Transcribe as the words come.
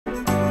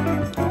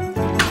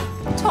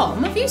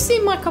Tom, have you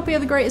seen my copy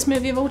of the greatest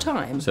movie of all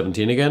time?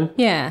 17 again?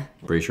 Yeah.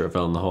 Pretty sure it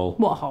fell in the hole.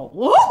 What hole?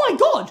 Oh my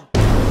god!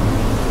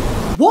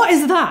 What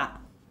is that?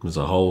 There's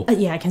a hole.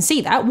 Yeah, I can see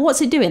that. What's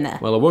it doing there?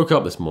 Well, I woke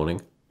up this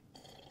morning.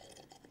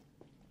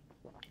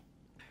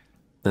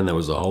 Then there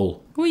was a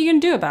hole. What are you going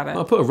to do about it?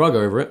 I put a rug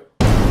over it.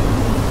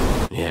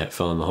 Yeah, it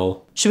fell in the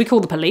hole. Should we call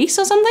the police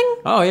or something?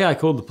 Oh yeah, I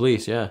called the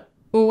police, yeah.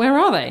 Well, where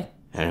are they?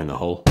 They're in the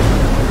hole.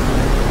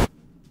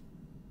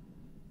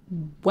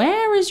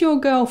 Where is your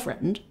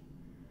girlfriend?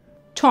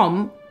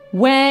 Tom,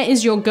 where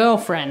is your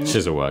girlfriend?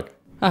 She's at work.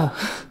 Oh.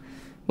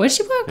 Where does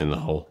she work? In the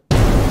hole.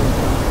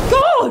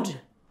 God!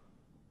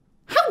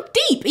 How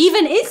deep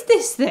even is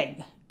this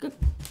thing? That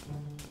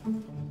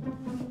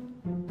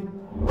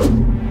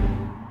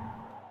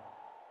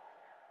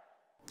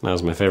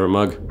was my favourite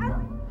mug.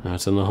 Now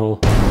it's in the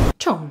hole.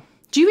 Tom,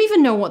 do you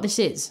even know what this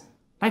is?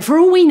 Like, for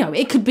all we know,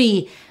 it could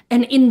be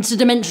an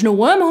interdimensional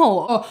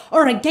wormhole,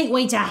 or a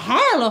gateway to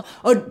hell,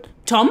 or...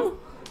 Tom?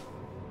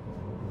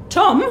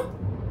 Tom?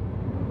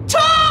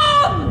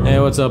 Tom! Hey,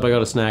 what's up? I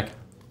got a snack.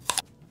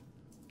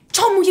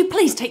 Tom, will you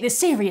please take this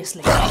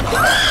seriously? What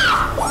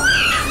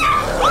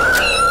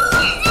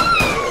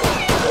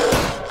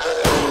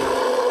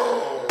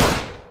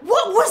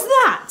was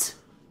that?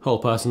 Hole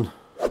person.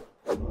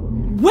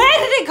 Where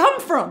did it come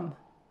from?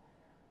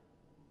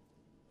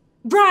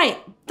 Right,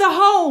 the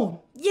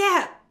hole.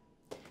 Yeah.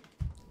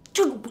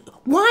 Dude,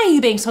 why are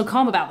you being so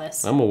calm about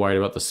this? I'm more worried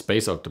about the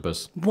space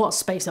octopus. What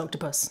space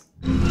octopus?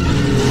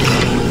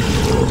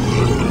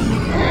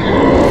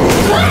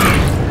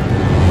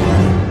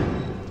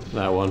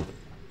 That one.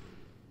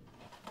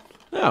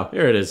 Oh,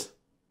 here it is.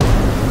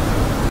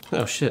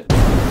 Oh shit.